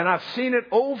 And I've seen it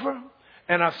over,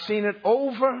 and I've seen it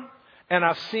over, and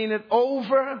I've seen it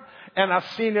over, and I've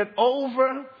seen it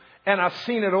over, and I've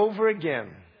seen it over again.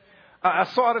 I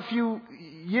saw it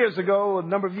a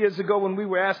number of years ago, when we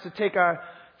were asked to take our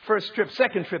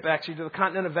second trip actually, to the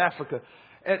continent of Africa.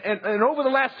 And over the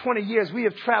last 20 years, we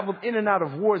have traveled in and out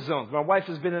of war zones. My wife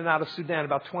has been in and out of Sudan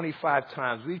about 25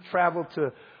 times. We've traveled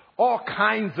to all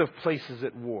kinds of places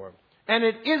at war. And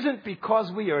it isn't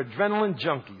because we are adrenaline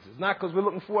junkies. It's not because we're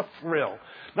looking for a thrill.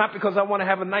 Not because I want to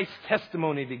have a nice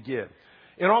testimony to give.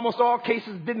 In almost all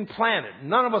cases, didn't plan it.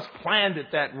 None of us planned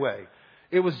it that way.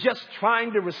 It was just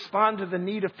trying to respond to the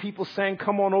need of people saying,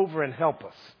 come on over and help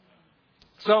us.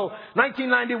 So,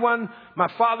 1991, my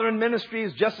father in ministry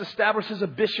is just established as a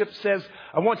bishop, says,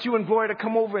 I want you and Gloria to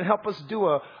come over and help us do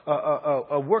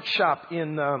a workshop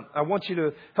I want you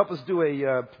to help us do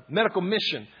a medical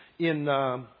mission in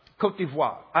Côte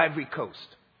d'Ivoire, Ivory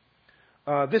Coast.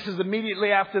 This is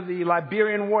immediately after the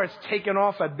Liberian War has taken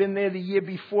off. I'd been there the year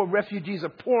before. Refugees are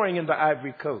pouring into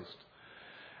Ivory Coast.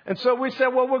 And so we said,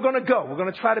 well, we're going to go. We're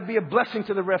going to try to be a blessing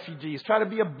to the refugees, try to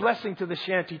be a blessing to the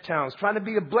shanty towns, try to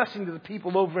be a blessing to the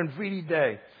people over in Vrede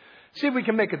Day. See if we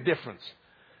can make a difference.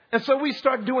 And so we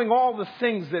start doing all the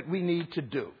things that we need to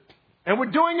do. And we're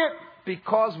doing it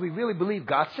because we really believe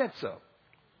God said so.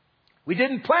 We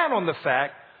didn't plan on the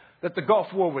fact that the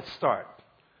Gulf War would start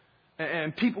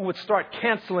and people would start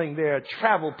canceling their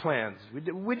travel plans.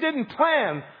 We didn't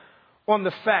plan on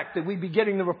the fact that we'd be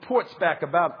getting the reports back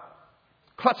about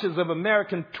clutches of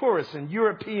American tourists in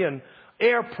European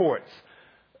airports,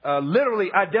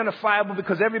 literally identifiable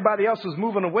because everybody else was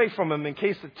moving away from them in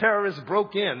case the terrorists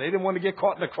broke in. They didn't want to get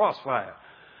caught in the crossfire.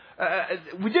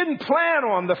 We didn't plan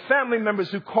on the family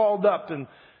members who called up and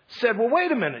said, well,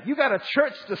 wait a minute, you got a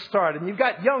church to start and you've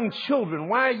got young children.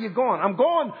 Why are you going? I'm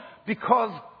going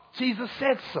because Jesus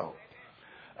said so.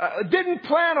 Didn't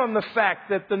plan on the fact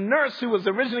that the nurse who was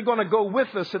originally going to go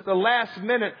with us at the last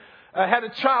minute had a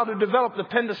child who developed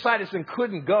appendicitis and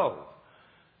couldn't go.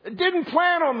 Didn't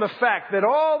plan on the fact that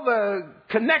all the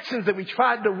connections that we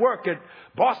tried to work at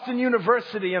Boston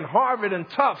University and Harvard and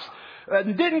Tufts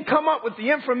didn't come up with the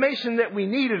information that we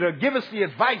needed or give us the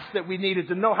advice that we needed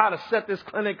to know how to set this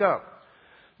clinic up.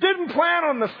 Didn't plan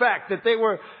on the fact that they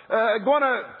were going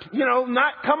to,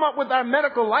 not come up with our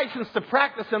medical license to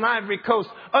practice in Ivory Coast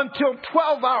until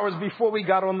 12 hours before we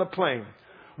got on the plane.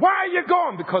 Why are you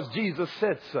going? Because Jesus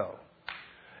said so.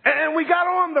 And we got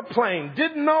on the plane.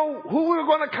 Didn't know who we were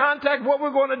going to contact, what we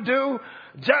were going to do.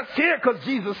 Just here because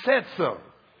Jesus said so.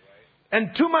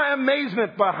 And to my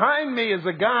amazement, behind me is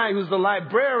a guy who's the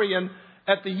librarian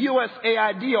at the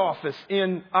USAID office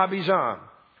in Abidjan,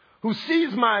 who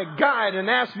sees my guide and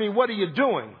asks me, what are you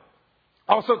doing?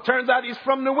 Also, turns out he's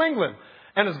from New England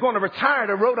and is going to retire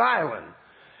to Rhode Island.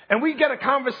 And we get a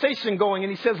conversation going,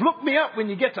 and he says, look me up when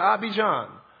you get to Abidjan.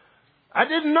 I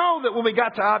didn't know that when we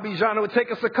got to Abidjan, it would take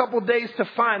us a couple of days to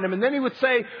find him. And then he would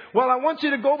say, well, I want you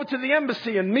to go over to the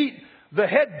embassy and meet the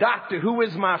head doctor, who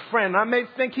is my friend. I may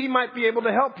think he might be able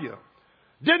to help you.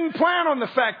 Didn't plan on the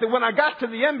fact that when I got to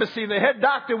the embassy, the head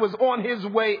doctor was on his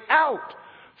way out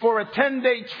for a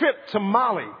 10-day trip to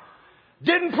Mali.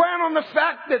 Didn't plan on the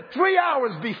fact that 3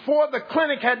 hours before the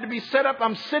clinic had to be set up,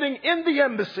 I'm sitting in the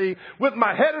embassy with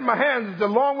my head in my hands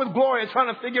along with Gloria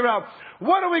trying to figure out,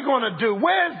 what are we going to do?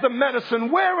 Where's the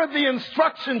medicine? Where are the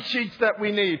instruction sheets that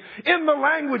we need in the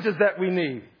languages that we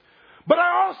need? But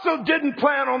I also didn't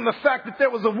plan on the fact that there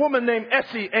was a woman named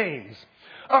Essie Ames,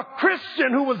 a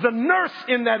Christian who was a nurse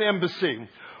in that embassy,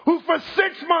 who for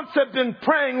 6 months had been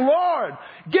praying, Lord,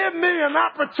 give me an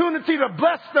opportunity to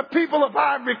bless the people of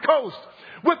Ivory Coast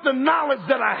with the knowledge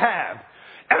that I have.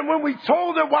 And when we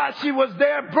told her why she was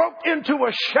there, broke into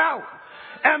a shout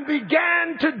and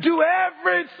began to do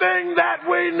everything that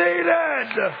we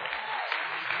needed.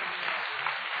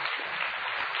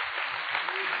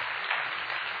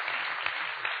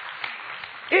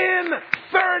 In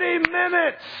 30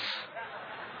 minutes,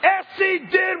 Essie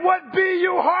did what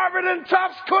BU, Harvard, and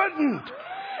Tufts couldn't.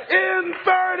 In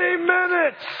 30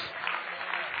 minutes,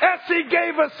 Essie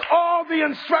gave us all the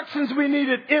instructions we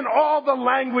needed in all the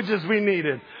languages we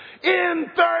needed.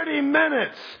 In 30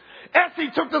 minutes,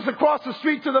 Essie took us across the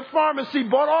street to the pharmacy,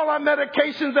 bought all our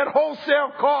medications at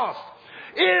wholesale cost.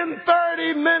 In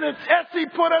 30 minutes, Essie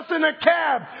put us in a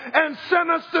cab and sent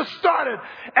us to start it.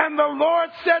 And the Lord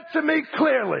said to me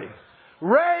clearly,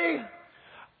 Ray,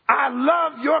 I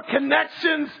love your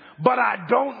connections, but I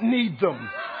don't need them.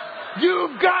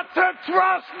 You've got to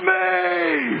trust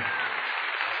me.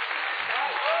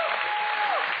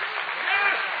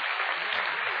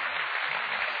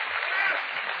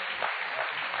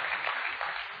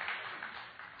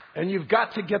 And you've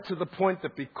got to get to the point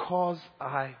that because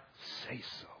I say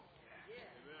so.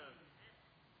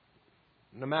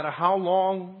 No matter how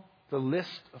long the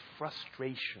list of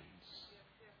frustrations,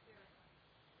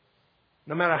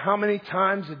 no matter how many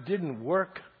times it didn't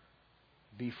work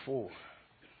before,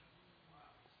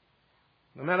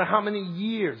 no matter how many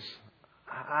years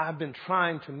I've been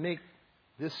trying to make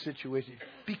this situation,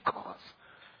 because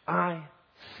I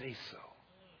say so,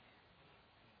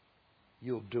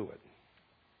 you'll do it.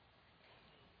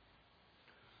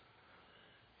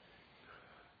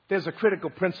 There's a critical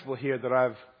principle here that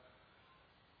I've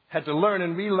had to learn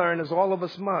and relearn, as all of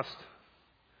us must.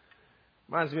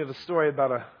 Reminds me of a story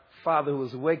about a father who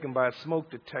was awakened by a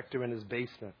smoke detector in his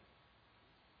basement.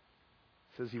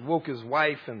 It says he woke his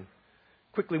wife and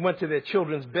quickly went to their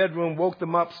children's bedroom, woke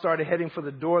them up, started heading for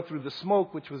the door through the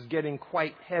smoke, which was getting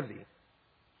quite heavy.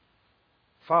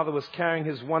 Father was carrying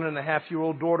his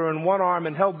 1.5-year-old daughter in one arm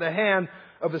and held the hand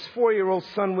of his 4-year-old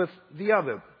son with the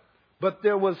other. But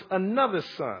there was another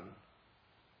son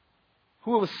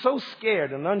who was so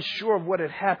scared and unsure of what had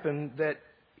happened that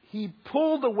he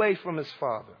pulled away from his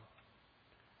father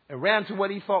and ran to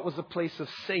what he thought was a place of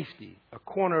safety, a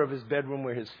corner of his bedroom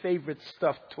where his favorite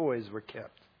stuffed toys were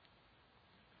kept.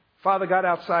 Father got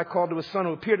outside, called to his son,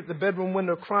 who appeared at the bedroom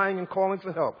window crying and calling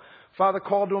for help. Father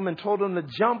called to him and told him to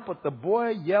jump, but the boy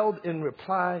yelled in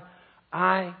reply,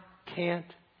 I can't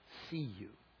see you.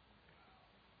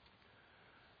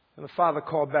 And the father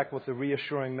called back with a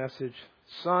reassuring message,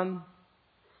 son,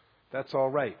 that's all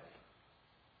right,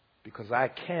 because I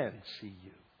can see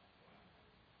you.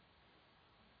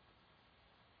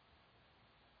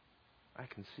 I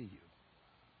can see you.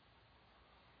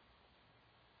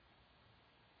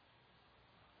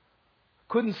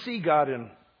 Couldn't see God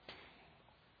in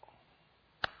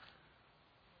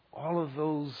all of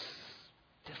those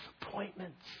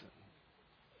disappointments and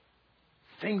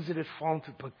things that had fallen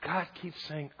through. But God keeps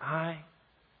saying, I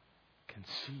can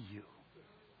see you.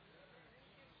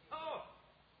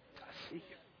 I see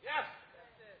you.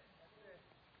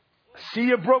 I see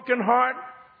your broken heart.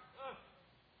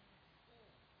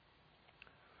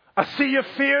 I see your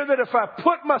fear that if I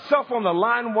put myself on the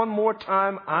line one more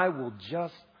time, I will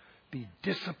just be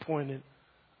disappointed.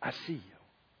 I see you.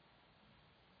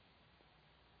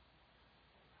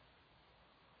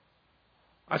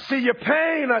 I see your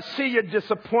pain. I see your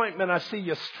disappointment. I see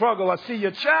your struggle. I see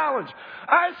your challenge.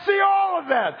 I see all of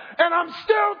that. And I'm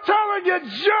still telling you,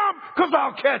 jump, because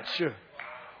I'll catch you.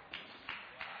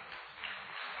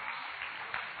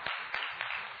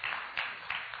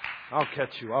 I'll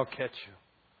catch you. I'll catch you.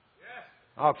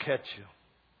 I'll catch you.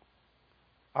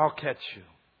 I'll catch you.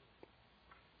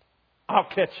 I'll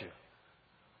catch you.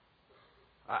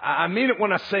 I mean it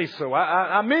when I say so.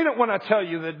 I mean it when I tell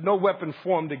you that no weapon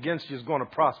formed against you is going to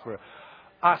prosper.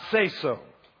 I say so.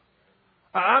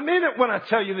 I mean it when I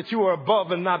tell you that you are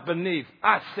above and not beneath.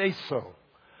 I say so.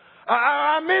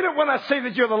 I mean it when I say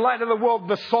that you're the light of the world,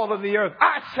 the salt of the earth.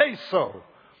 I say so.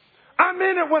 I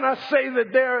mean it when I say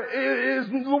that there is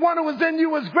the one who is in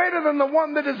you is greater than the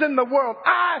one that is in the world.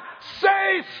 I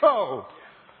say so.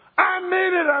 I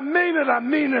mean it. I mean it. I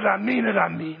mean it. I mean it. I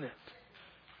mean it.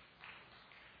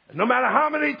 No matter how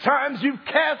many times you've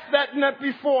cast that net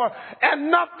before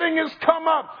and nothing has come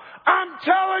up, I'm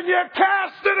telling you,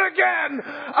 cast it again.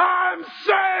 I'm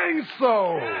saying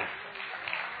so.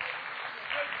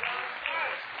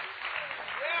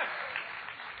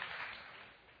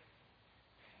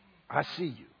 I see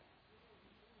you.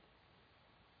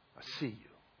 I see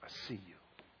you. I see you.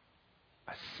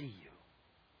 I see you.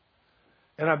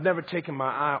 And I've never taken my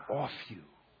eye off you.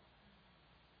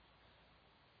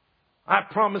 I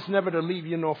promise never to leave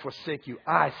you nor forsake you.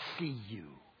 I see you.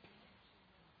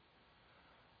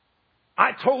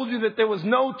 I told you that there was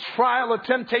no trial or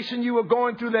temptation you were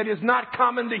going through that is not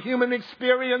common to human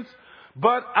experience,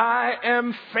 but I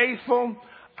am faithful.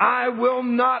 I will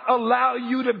not allow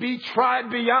you to be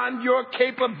tried beyond your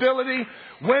capability.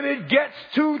 When it gets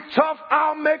too tough,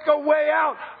 I'll make a way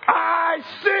out. I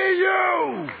see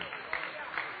you.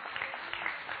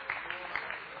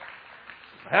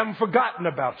 I haven't forgotten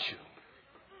about you.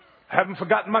 I haven't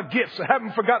forgotten my gifts. I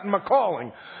haven't forgotten my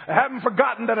calling. I haven't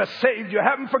forgotten that I saved you. I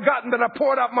haven't forgotten that I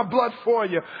poured out my blood for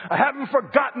you. I haven't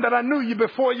forgotten that I knew you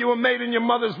before you were made in your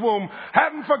mother's womb. I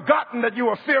haven't forgotten that you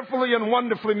were fearfully and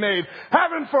wonderfully made. I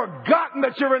haven't forgotten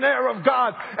that you're an heir of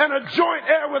God and a joint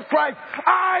heir with Christ.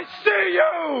 I see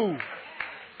you.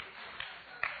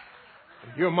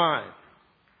 You're mine.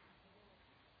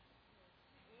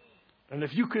 And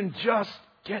if you can just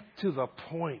get to the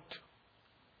point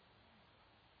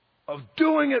of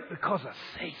doing it because I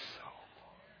say so,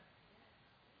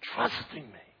 trusting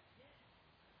me,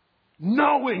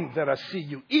 knowing that I see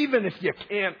you, even if you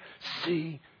can't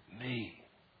see me,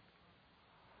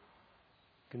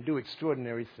 can do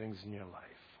extraordinary things in your life.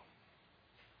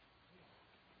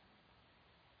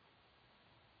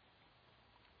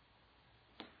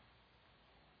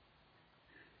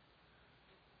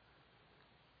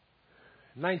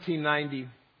 In 1990,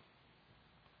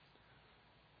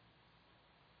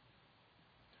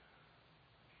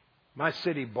 my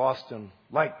city, Boston,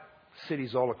 like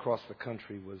cities all across the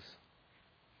country, was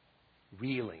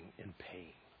reeling in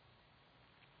pain.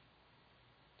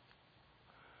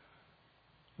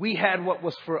 We had what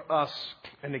was for us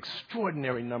an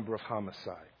extraordinary number of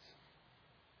homicides.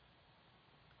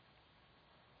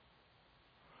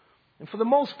 And for the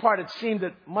most part, it seemed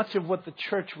that much of what the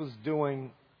church was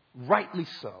doing, rightly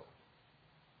so,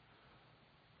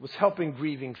 was helping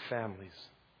grieving families,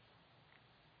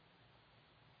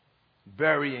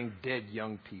 burying dead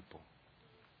young people.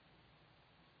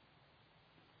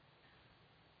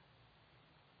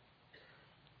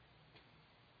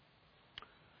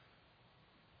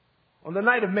 On the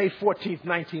night of May 14th,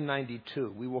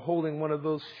 1992, we were holding one of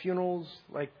those funerals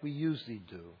like we usually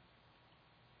do.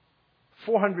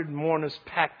 400 mourners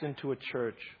packed into a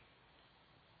church.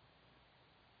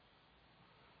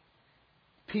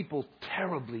 People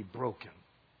terribly broken.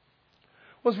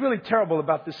 What's really terrible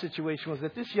about this situation was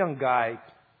that this young guy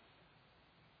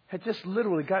had just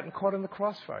literally gotten caught in the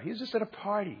crossfire. He was just at a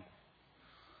party.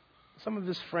 Some of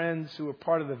his friends who were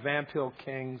part of the Vamp Hill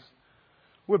Kings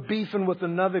were beefing with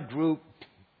another group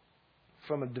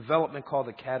from a development called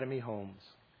Academy Homes.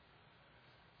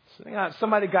 So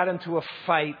somebody got into a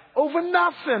fight over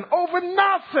nothing.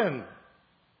 And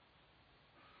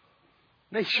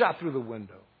they shot through the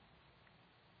window.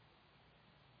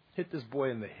 Hit this boy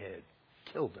in the head.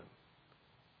 Killed him.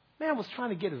 Man was trying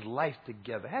to get his life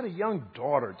together. Had a young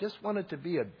daughter. Just wanted to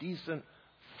be a decent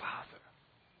father.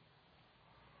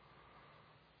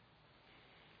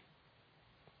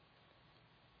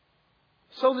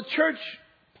 So the church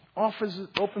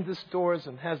opens its doors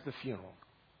and has the funeral.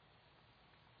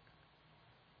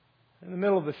 In the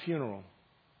middle of the funeral,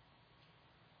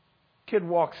 a kid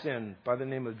walks in by the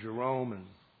name of Jerome and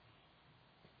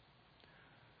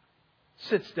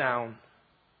sits down.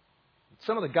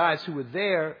 Some of the guys who were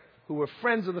there, who were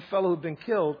friends of the fellow who'd been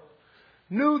killed,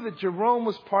 knew that Jerome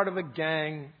was part of a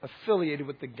gang affiliated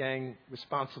with the gang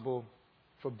responsible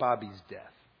for Bobby's death.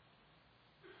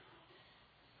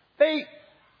 They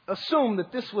assumed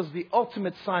that this was the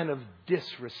ultimate sign of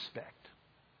disrespect.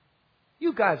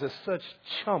 You guys are such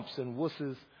chumps and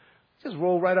wusses. Just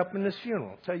roll right up in this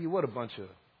funeral. Tell you what, a bunch of,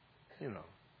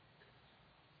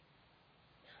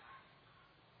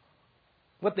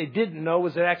 What they didn't know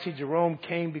was that actually Jerome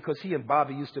came because he and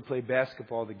Bobby used to play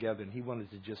basketball together and he wanted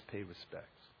to just pay respects.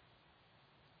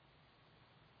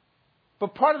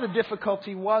 But part of the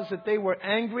difficulty was that they were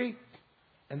angry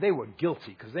and they were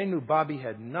guilty because they knew Bobby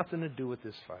had nothing to do with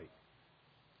this fight.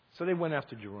 So they went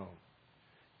after Jerome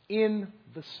in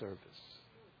the service.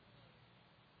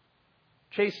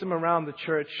 Chased him around the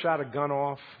church, shot a gun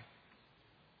off,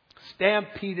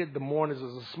 stampeded the mourners. It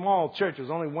was a small church. There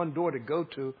was only one door to go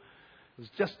to. It was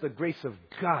just the grace of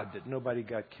God that nobody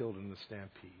got killed in the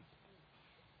stampede.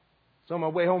 So on my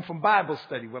way home from Bible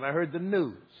study, when I heard the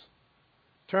news,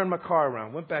 turned my car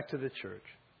around, went back to the church.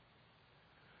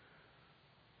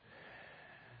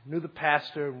 Knew the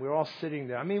pastor, and we were all sitting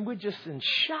there. I mean, we're just in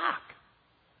shock.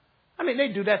 I mean, they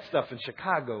do that stuff in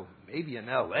Chicago, maybe in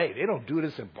L.A. They don't do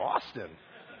this in Boston.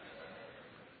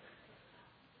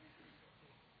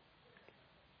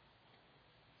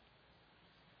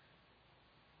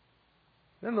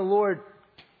 Then the Lord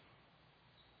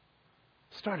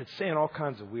started saying all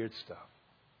kinds of weird stuff.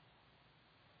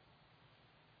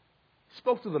 He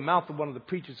spoke through the mouth of one of the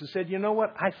preachers who said, you know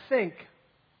what, I think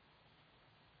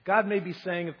God may be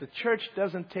saying if the church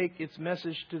doesn't take its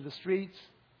message to the streets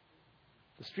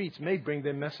may bring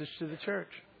their message to the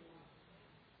church.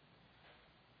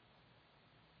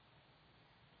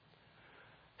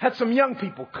 Had some young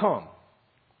people come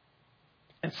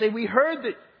and say, we heard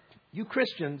that you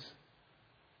Christians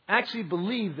actually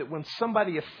believe that when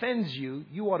somebody offends you,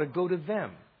 you ought to go to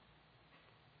them.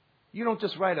 You don't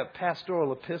just write a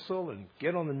pastoral epistle and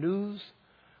get on the news.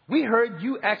 We heard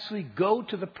you actually go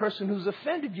to the person who's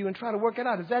offended you and try to work it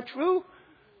out. Is that true?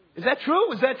 Is that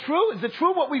true? Is that true? Is it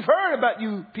true what we've heard about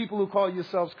you people who call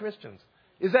yourselves Christians?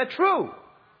 Is that true?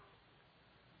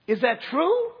 Is that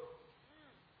true?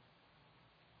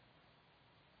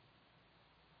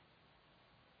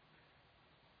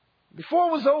 Before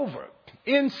it was over,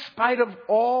 in spite of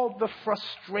all the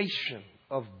frustration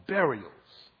of burials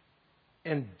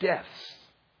and deaths,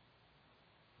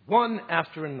 one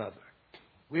after another,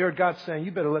 we heard God saying,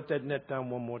 you better let that net down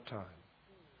one more time.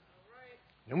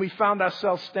 And we found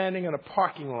ourselves standing in a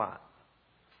parking lot,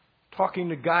 talking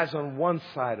to guys on one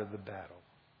side of the battle,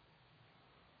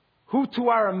 who to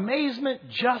our amazement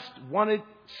just wanted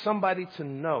somebody to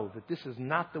know that this is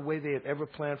not the way they had ever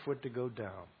planned for it to go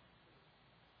down.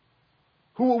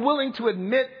 Who were willing to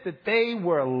admit that they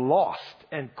were lost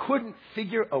and couldn't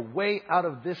figure a way out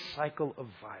of this cycle of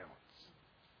violence.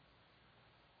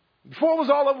 Before it was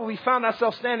all over, we found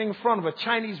ourselves standing in front of a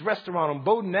Chinese restaurant on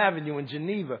Bowdoin Avenue in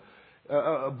Geneva,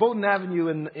 Bowdoin Avenue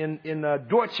in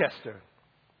Dorchester,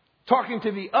 talking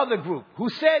to the other group who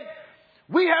said,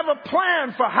 we have a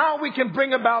plan for how we can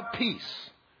bring about peace.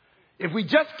 If we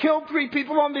just kill 3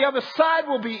 people on the other side,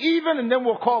 we'll be even, and then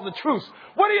we'll call the truce.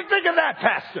 What do you think of that,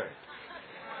 Pastor?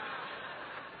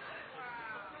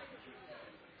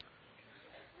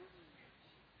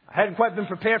 I hadn't quite been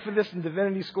prepared for this in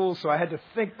divinity school, so I had to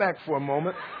think back for a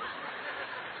moment.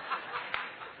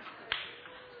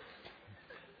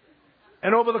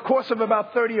 And over the course of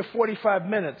about 30 or 45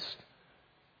 minutes,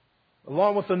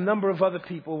 along with a number of other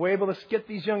people, we're able to get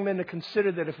these young men to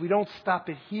consider that if we don't stop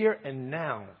it here and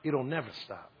now, it'll never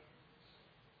stop.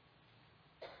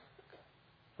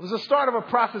 It was the start of a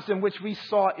process in which we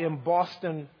saw in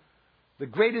Boston the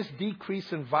greatest decrease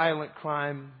in violent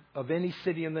crime of any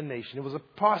city in the nation. It was a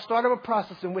start of a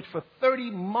process in which for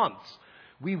 30 months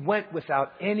we went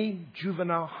without any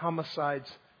juvenile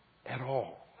homicides at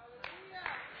all.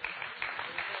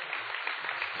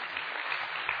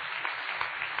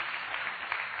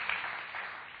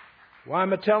 Why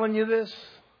am I telling you this?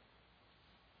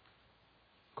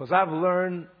 Because I've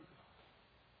learned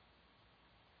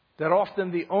that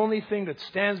often the only thing that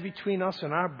stands between us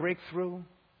and our breakthrough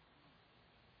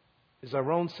is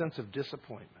our own sense of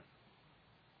disappointment.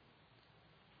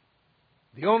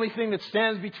 The only thing that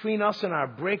stands between us and our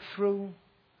breakthrough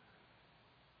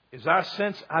is our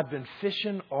sense, I've been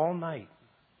fishing all night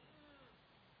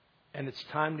and it's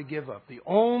time to give up. The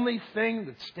only thing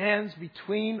that stands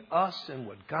between us and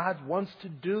what God wants to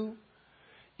do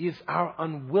is our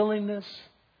unwillingness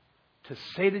to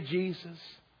say to Jesus,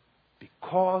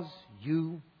 because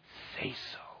you say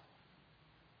so,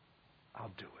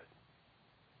 I'll do it.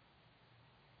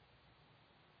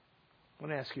 I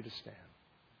want to ask you to stand.